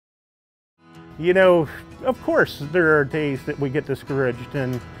You know, of course there are days that we get discouraged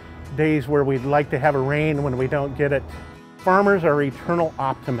and days where we'd like to have a rain when we don't get it. Farmers are eternal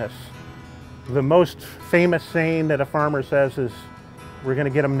optimists. The most famous saying that a farmer says is, "We're going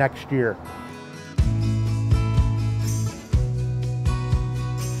to get them next year."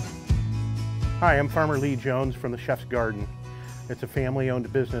 Hi, I'm Farmer Lee Jones from the Chef's Garden. It's a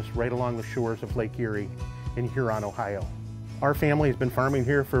family-owned business right along the shores of Lake Erie in Huron, Ohio. Our family has been farming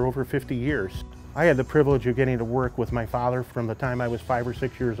here for over 50 years. I had the privilege of getting to work with my father from the time I was 5 or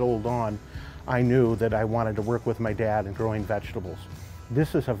 6 years old on. I knew that I wanted to work with my dad in growing vegetables.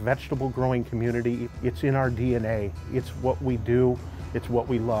 This is a vegetable growing community. It's in our DNA. It's what we do. It's what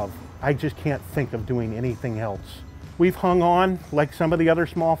we love. I just can't think of doing anything else. We've hung on like some of the other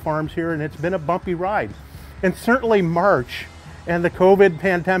small farms here, and it's been a bumpy ride. And certainly March and the COVID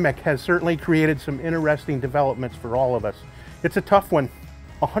pandemic has certainly created some interesting developments for all of us. It's a tough one.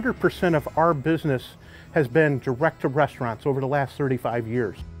 100% of our business has been direct to restaurants over the last 35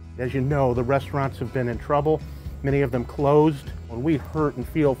 years. As you know, the restaurants have been in trouble. Many of them closed. And we hurt and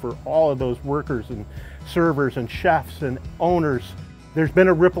feel for all of those workers and servers and chefs and owners. There's been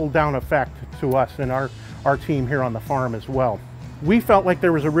a ripple down effect to us and our team here on the farm as well. We felt like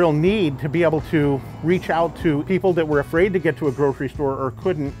there was a real need to be able to reach out to people that were afraid to get to a grocery store or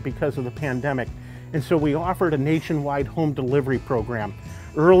couldn't because of the pandemic. And so we offered a nationwide home delivery program.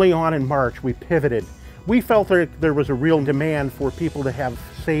 Early on in March, we pivoted. We felt there was a real demand for people to have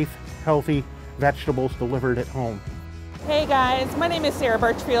safe, healthy vegetables delivered at home. Hey guys, my name is Sarah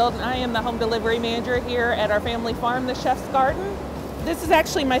Birchfield and I am the home delivery manager here at our family farm, the Chef's Garden. This is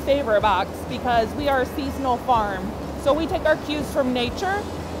actually my favorite box because we are a seasonal farm. So we take our cues from nature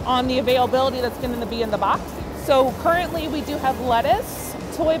on the availability that's going to be in the box. So currently we do have lettuce,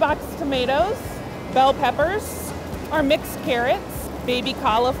 toy box tomatoes, bell peppers, our mixed carrots, baby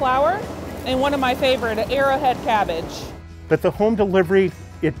cauliflower, and one of my favorite, arrowhead cabbage. But the home delivery,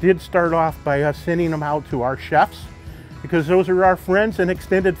 it did start off by us sending them out to our chefs, because those are our friends and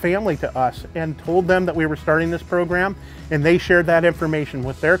extended family to us, and told them that we were starting this program, and they shared that information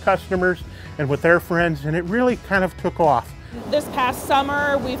with their customers and with their friends, and it really kind of took off. This past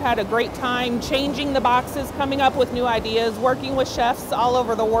summer, we've had a great time changing the boxes, coming up with new ideas, working with chefs all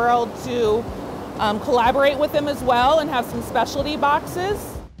over the world to collaborate with them as well and have some specialty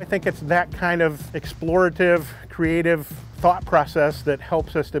boxes. I think it's that kind of explorative, creative thought process that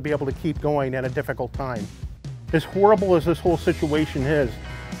helps us to be able to keep going at a difficult time. As horrible as this whole situation is,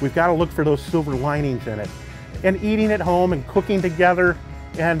 we've got to look for those silver linings in it. And eating at home and cooking together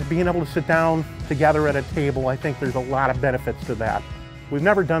and being able to sit down together at a table, I think there's a lot of benefits to that. We've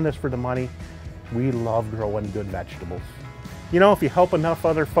never done this for the money. We love growing good vegetables. You know, if you help enough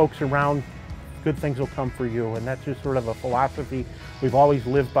other folks around, good things will come for you. And that's just sort of a philosophy we've always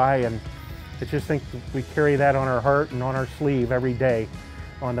lived by. And I just think we carry that on our heart and on our sleeve every day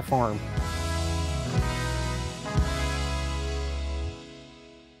on the farm.